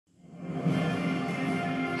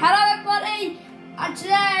And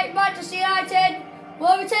today, Manchester United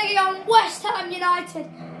will be taking on West Ham United.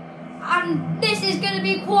 And this is going to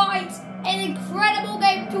be quite an incredible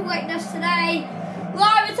game to witness today.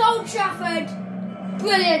 Live at Old Trafford.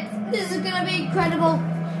 Brilliant. This is going to be incredible.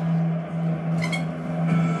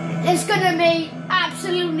 It's going to be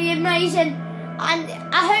absolutely amazing. And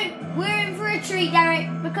I hope we're in for a treat, Derek,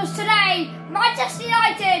 because today, Manchester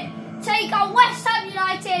United take on West Ham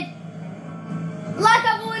United. Like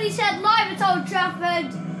I've already said, live at Old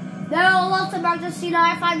Trafford. There are a lot of Manchester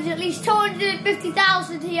United fans, at least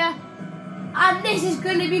 250,000 here. And this is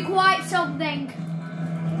going to be quite something.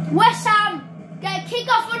 West Ham get a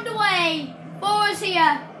kick-off underway for us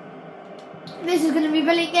here. This is going to be a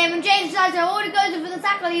brilliant game. And James Sancho already goes in for the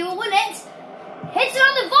tackle. He will win it. Hits it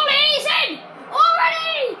on the volley. He's in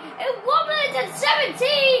already in 1 minute and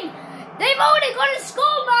 17. They've already got to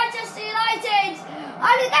score, Manchester United.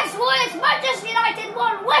 And guess what? It's Manchester United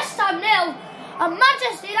 1, West Ham 0. And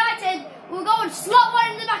Manchester United will go and slot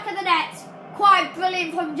one in the back of the net. Quite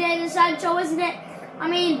brilliant from Jadon Sancho, isn't it? I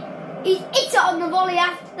mean, he hit it on the volley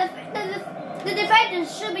after. The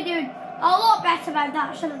defenders should be doing a lot better than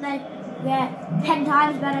that, shouldn't they? Yeah, 10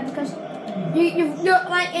 times better, because you're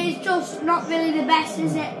like, it's just not really the best,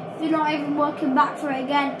 is it? If you're not even working back for it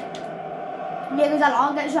again. Diego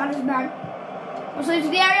Dalot gets around his man. Also into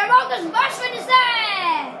the area, Marcus Rashford is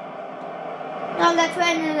there! Now get to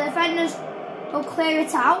any of the defenders. Will clear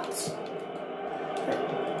it out.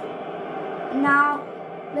 Now,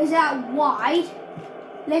 there's that wide.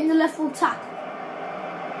 Lindelof will tackle.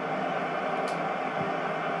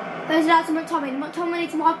 There's that to McTominay. McTominay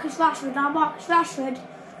to Marcus Rashford. Now Marcus Rashford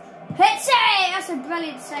hits it! That's a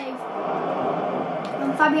brilliant save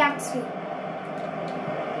from Fabianski.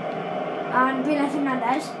 And Bruno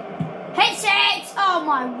Fernandes hits it! Oh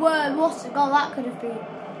my word, what a goal that could have been.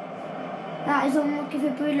 That is unlucky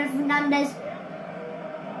for Bruno Fernandes.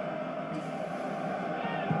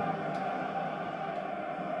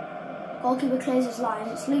 Goalkeeper clears his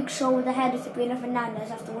lines. It's Luke Shaw with the header to Bruno Fernandes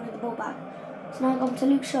after winning the ball back. It's now gone to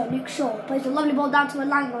Luke Shaw. Luke Shaw plays a lovely ball down to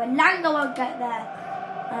Elanga, and Elanga won't get there.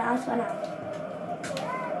 And that's gone out.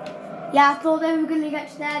 Yeah, I thought they were going to get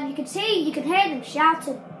to there, and you can hear them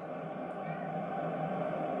shouting.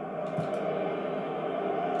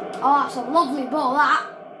 Oh, that's a lovely ball, that.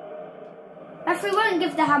 Referee won't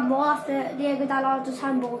give the handball after Diego Dalot just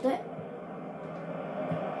handballed it.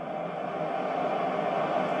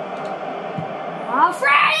 Oh,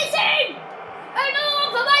 Fred is in! Another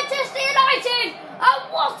one for Manchester United! And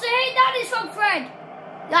what a hit that is from Fred!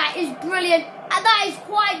 That is brilliant, and that is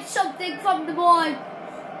quite something from the boy.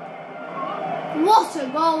 What a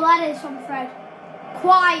goal that is from Fred.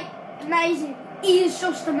 Quite amazing. He is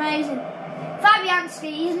just amazing.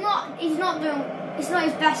 Fabianski, it's not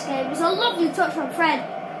his best game. It's a lovely touch from Fred.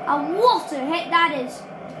 And what a hit that is.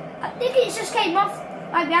 I think it just came off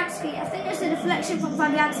Fabianski. I think it's a deflection from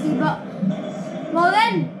Fabianski, but well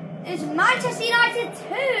then, it's Manchester United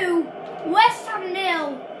 2, West Ham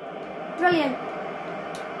 0. Brilliant.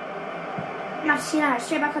 Manchester United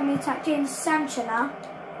straight back on the attack. Jadon Sancho now.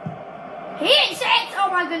 He hits it! Oh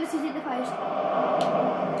my goodness, he's hit the post.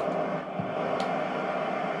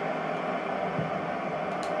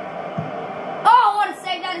 Oh, what a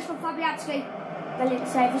save that is from Fabianski. Brilliant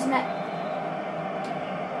save, isn't it?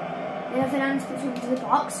 Fernandes puts him into the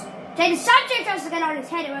box. Jadon Sancho tries to get on his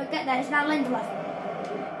head, it won't get there. It's now Lindelof.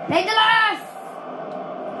 Lindelof!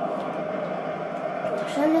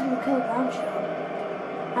 So little kill ground shot.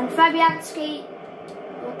 And Fabianski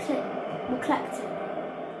will collect it.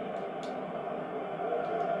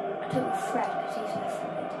 I took Fred because he's left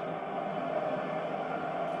footed.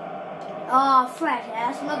 Oh, Fred,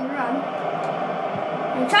 yeah, that's a lovely run.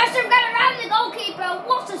 And he tries to get around the goalkeeper.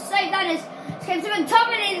 What a save that is. It's going to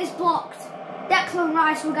McTominay and it's blocked. Declan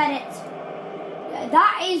Rice will get it. Yeah,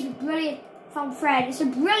 that is brilliant from Fred. It's a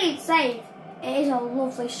brilliant save. It is a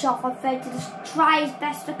lovely shot from Fred to just try his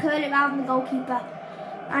best to curl it around the goalkeeper.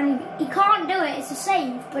 And he can't do it. It's a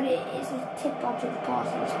save, but it is a tip onto the pass.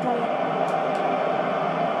 And it's brilliant.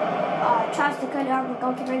 Oh, he tries to curl it around the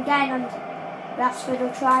goalkeeper again, and Rashford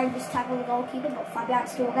will try and just tackle the goalkeeper, but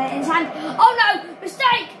Fabianski will get it in his hand. Oh no!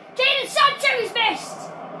 Mistake! Jadon Sancho is missed!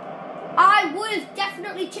 I would have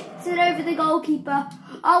definitely chipped it over the goalkeeper.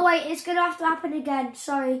 Oh wait, it's going to have to happen again.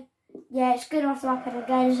 Sorry. Yeah, it's going to have to happen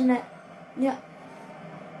again, isn't it? Yeah.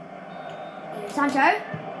 Sancho.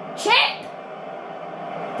 Chip!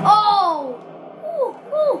 Oh! Ooh,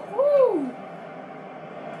 ooh, ooh.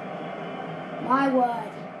 My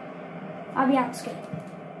word. Fabianski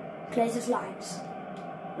clears his lines.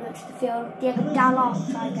 Looks to the field. Diego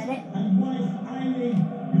Dalot try and get it.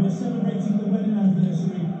 You are celebrating the wedding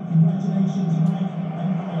anniversary. Congratulations, Mike.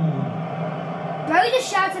 Bro, he just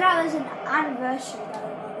shouted out there's an anniversary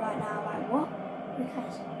going on right now. Like, what? Who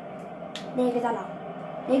cares?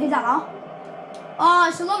 Iguodala. Oh,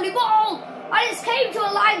 it's a lovely ball. I just came to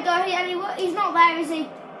a line guy and he's not there, is he?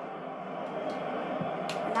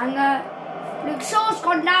 Langa. Luke Shaw's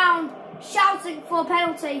gone down, shouting for a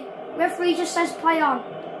penalty. Referee just says play on.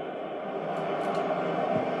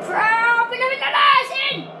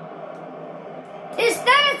 In. It's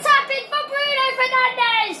then a tap in for Bruno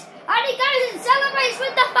Fernandes. And he goes and celebrates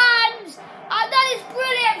with the fans. And that is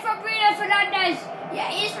brilliant from Bruno Fernandes. Yeah,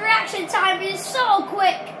 his reaction time is so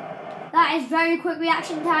quick. That is very quick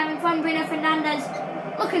reaction timing from Bruno Fernandes.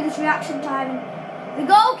 Look at this reaction timing. The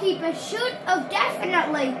goalkeeper should have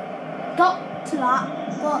definitely got to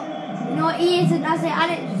that, but you know he isn't, has it?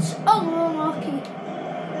 And it's unlucky.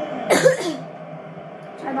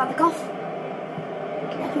 Sorry about the cough.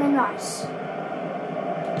 Declan Rice.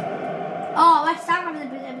 Oh, West Ham having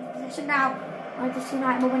the position now. Manchester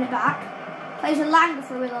United will win it back. Plays a Langer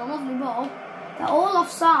through with a lovely ball. They're all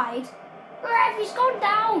offside. Ref, he's gone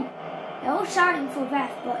down. They're all shouting for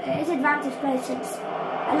Beth, but it is advantage play since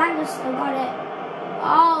Alanga's still got it.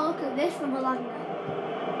 Oh, look at this from Alanga.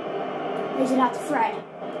 Plays it out to Fred.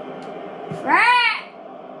 Fred!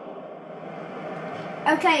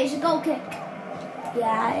 Okay, it's a goal kick.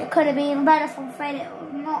 Yeah, it could have been even better from Fred. It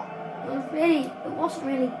wasn't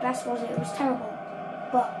really the best, was it? It was terrible.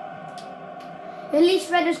 But at least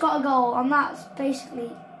Fred has got a goal, and that's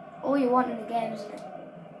basically all you want in the game, isn't it?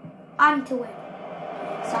 And to win.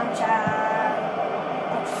 Sanchez.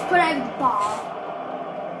 I'll just put it over the bar.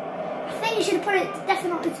 I think you should have put it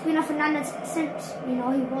definitely to Bruno Fernandes since, you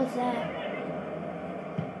know, he was there.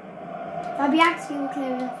 Fabianski will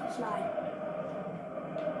clear it off his line.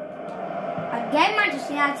 Again,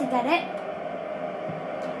 Manchester United get it.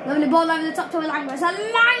 Lovely ball over the top to Alanga. It's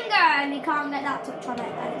Alanga! And he can't get that touch on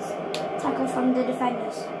it. And it's tackle from the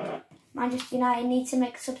defenders. Manchester United need to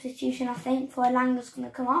make a substitution, I think, before Alanga's going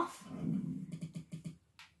to come off.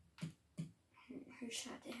 Who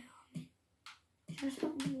should I do? Should I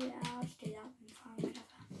stop? Yeah, I'll just do that. Fine,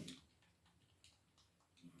 whatever.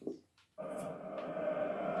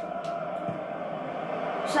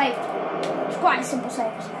 Save. It's quite a simple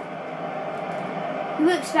save, isn't it? You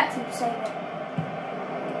would expect him to save it.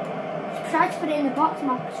 He's tried to put it in the box,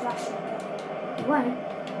 Marcus Rashford, but he won't.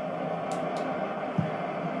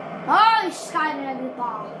 Oh, he's skied it over the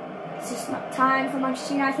bar. It's just not time for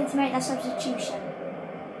Manchester United to make their substitution.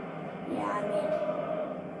 Yeah, I mean,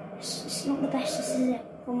 it's not the best, is it,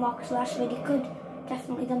 for Marcus Rashford? He could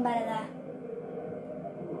definitely done better there.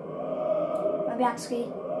 Fabianski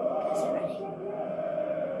gets it ready.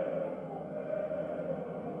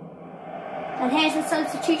 And here's the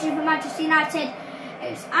substitution for Manchester United.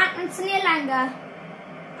 It's Anthony Alanga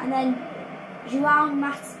and then João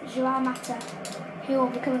Mata, who will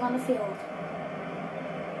be coming on the field.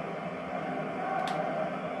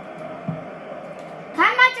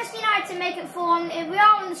 Can Manchester United make it 4-1? We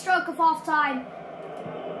are on the stroke of half time.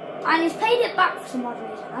 And he's paid it back for some odd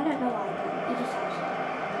reason. I don't know why, but he just has.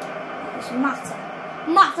 It's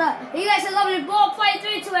Mata. He gets a lovely ball played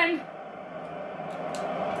through to him.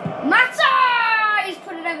 Mata! He's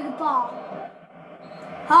put it over the bar.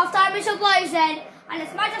 Half time whistle blows then, and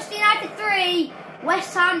it's Manchester United 3,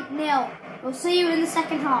 West Ham 0. We'll see you in the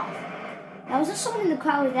second half. There was just someone in the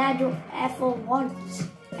crowd with Air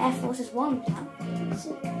Forces Ones.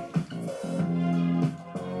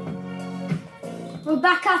 We're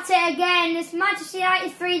back at it again. It's Manchester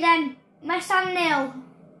United 3 then, West Ham 0.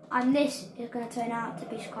 And this is going to turn out to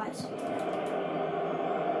be quite something.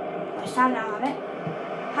 West Ham now have it.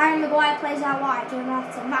 Harry Maguire plays out wide, doing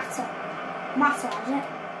that to Mata has it.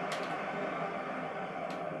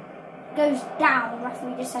 Goes down, the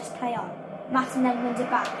referee just says play on. Mata then wins it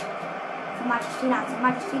back for Manchester United.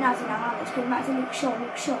 Manchester United now have it. It's going back to Luke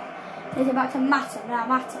Shaw. Plays it back to Mata, now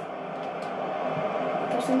Mata.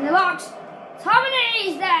 Goes in the box.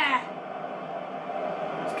 Tomini's there!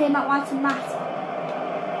 It's came out wide to Mata.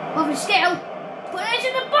 Over skill. Put it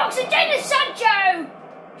into the box and Jadon Sancho!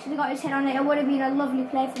 Should have got his head on it. It would have been a lovely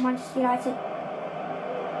play for Manchester United.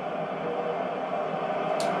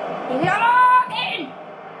 In!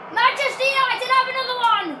 Manchester United have another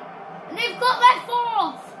one! And they've got their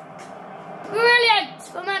fourth! Brilliant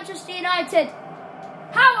for Manchester United!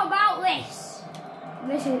 How about this?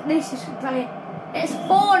 This is brilliant. It's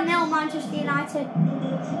 4-0 Manchester United.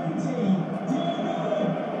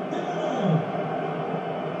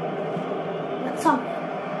 That's on.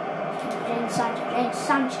 Jadon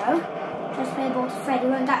Sancho tries to play the ball to Fred, he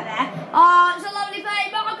won't get there. Oh, it's a lovely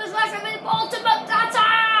play. Marcus Rashford with the ball to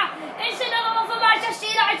Matata. It's another one for Manchester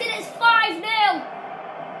United. It's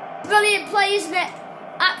 5-0. Brilliant play play, isn't it?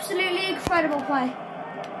 Absolutely incredible play.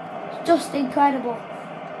 Just incredible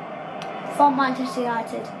from Manchester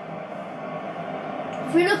United.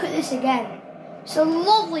 If we look at this again, it's a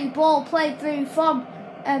lovely ball played through from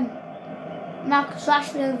Marcus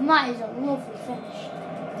Rashford. That is a lovely finish.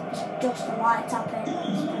 It's just a light tap in.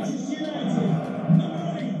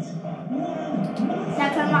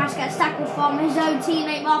 Declan Rice gets tackled from his own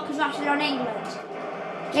teammate Marcus Rashford on England.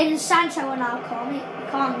 Jadon Sancho will now come. He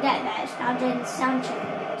can't get there. It's now Jadon Sancho.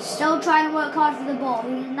 Still trying to work hard for the ball.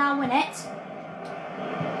 He can now win it.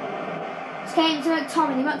 It's came to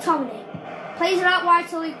McTominay. McTominay plays it out wide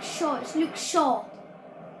to Luke Shaw. It's Luke Shaw.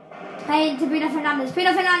 Playing to Bruno Fernandes.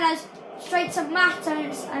 Bruno Fernandes straight to Mata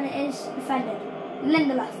and it is defended.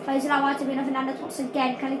 Lindelof plays it out wide to Bruno Fernandes once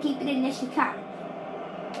again. Can he keep it in? Yes, he can.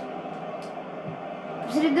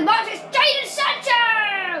 President the box is Jadon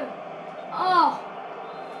Sancho! Oh,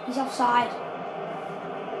 he's offside.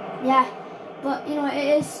 Yeah, but you know,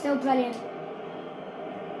 it is still brilliant.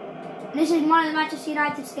 This is one of the Manchester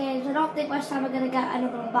United's games. I don't think West Ham are going to get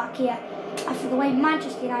another one back here after the way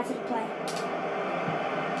Manchester United are playing.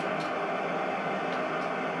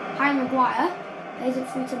 Harry Maguire plays it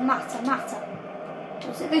through to Mata.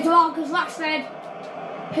 It's a good Marcus Rashford,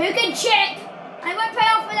 who can chip, and it won't pay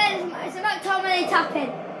off for them. It's a McTominay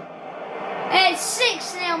tapping. It's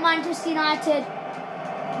 6-0 Manchester United.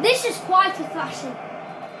 This is quite a thrashing.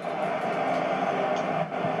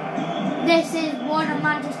 This is one of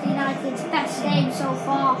Manchester United's best games so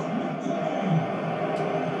far.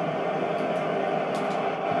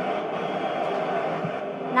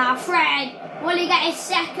 Now Fred, will he get his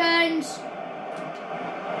second?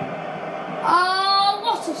 Oh,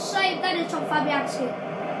 what a save that is from Fabianski.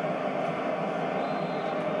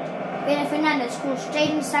 Bruno Fernandes calls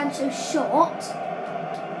Jadon Sancho short.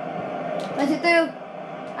 Let it through.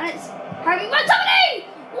 And it's Harry McTominay!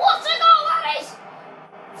 What a goal that is!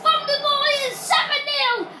 From the ball, it's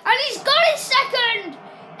 7-0, and he's got his second.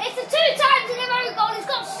 It's a 2 times in a row goal. He's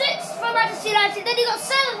got 6 for Manchester United, then he got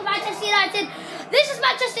 7 for Manchester United. This is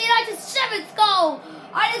Manchester United's 7th goal,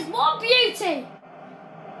 and it's one beauty.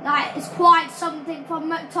 That is quite something from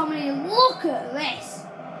McTominay. Look at this.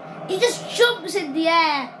 He just jumps in the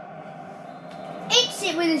air, hits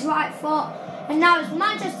it with his right foot, and now it's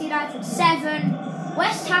Manchester United 7,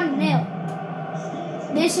 West Ham 0.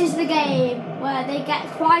 This is the game where they get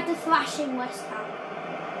quite a thrashing, West Ham.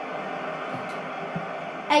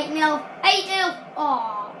 8-0, 8-0.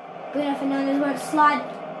 Oh, Bruno Fernandes won't slide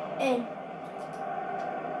in.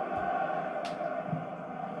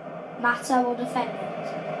 Mata will defend it.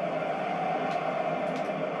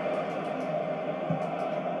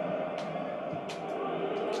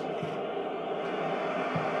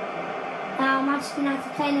 Now Manchester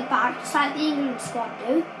United playing it back just like the England squad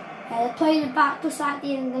do. They're playing it back just like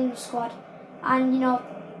the England squad, and you know,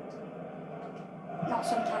 not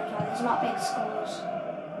sometimes, right? There's not big scores.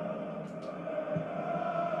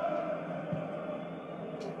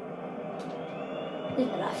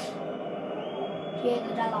 Lindelof.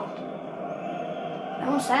 Diego Dalot.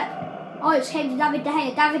 One sec. Oh, it's came to David De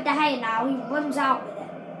Gea. David De Gea now, he runs out with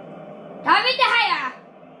it. David De Gea!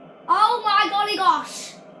 Oh my golly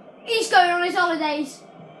gosh! He's going on his holidays.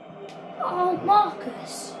 Oh,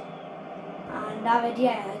 Marcus. And David,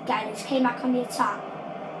 yeah, again, he's came back on the attack.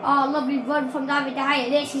 Oh, lovely run from David De Gea.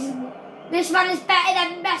 This man is better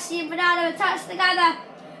than Messi and Ronaldo attached together.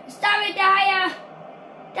 It's David De Gea.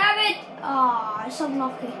 David. Oh, it's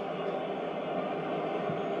unlucky.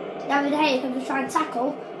 David De Gea comes to try and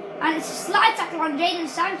tackle, and it's a slide tackle on Jadon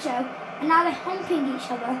Sancho, and now they're humping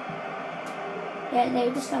each other. Yeah,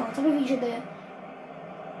 they just fell on top of each other.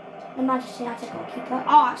 The Manchester United goalkeeper.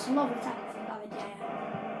 Oh, that's a lovely tackle from David De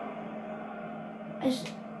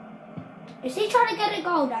Gea. Is he trying to get a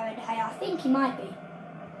goal, David De Gea? I think he might be.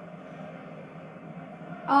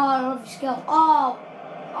 Oh, lovely skill. Oh,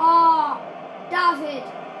 David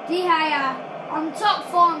De Gea on top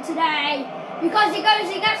form today because he goes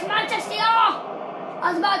against Manchester. Oh,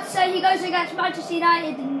 I was about to say he goes against Manchester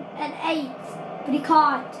United in 8th, but he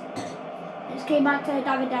can't. Just came back to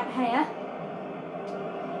David De Gea,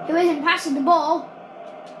 who isn't passing the ball.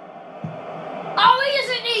 Oh, he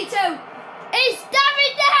doesn't need to. It's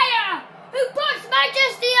David De Gea who puts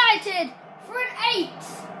Manchester United for an 8th.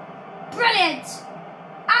 Brilliant.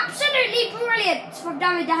 Absolutely brilliant from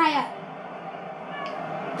David De Gea.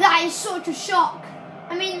 That is such a shock.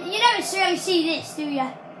 I mean, you never really see this, do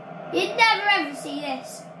you? You never ever see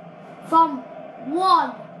this. From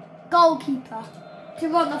one goalkeeper to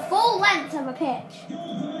run the full length of a pitch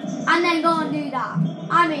and then go and do that.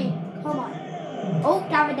 I mean, come on. Oh,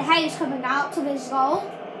 David De Gea is coming out to this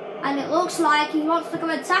goal, and it looks like he wants to come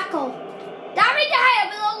and tackle. David De Gea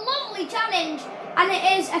with a lovely challenge, and it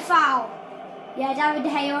is a foul. Yeah, David De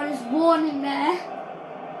Gea on his warning there.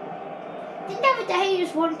 I think David De Gea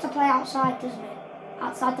just wants to play outside, doesn't it?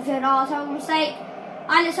 Outside the field, oh, total mistake.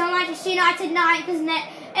 And it's on Manchester United ninth, isn't it?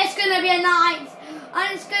 It's going to be a ninth,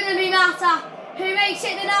 and it's going to be Mata who makes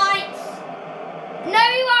it the ninth. No,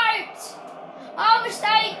 he won't. Oh,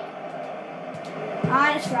 mistake.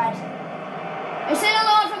 And it's red. It's in a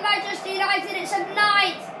lot for Manchester United. It's a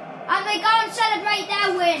ninth, and they go and celebrate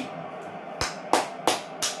their win.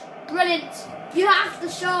 Brilliant. You have to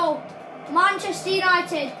show Manchester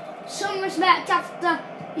United some respect after,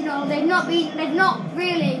 you know, they've not really,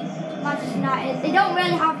 Manchester United, they don't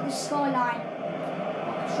really have the scoreline.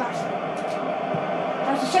 Trash.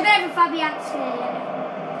 That was a bit of a Fabianski,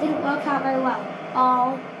 and it didn't work out very well.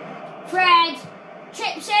 Oh, Fred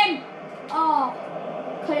chips him. Oh,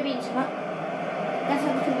 could have been something.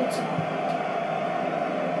 Definitely could have been something.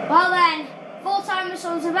 Well then, full-time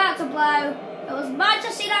whistle was about to blow. It was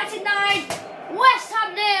Manchester United 9, West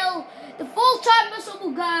Ham 0. The full-time whistle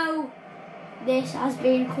will go. This has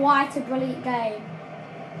been quite a brilliant game.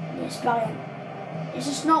 It's brilliant. It's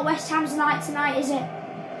just not West Ham's night tonight, is it?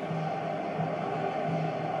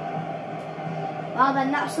 Well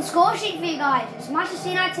then, that's the score sheet for you guys. It's Manchester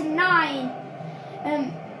United 9,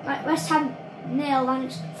 West Ham 0, and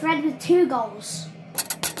it's Fred with 2 goals.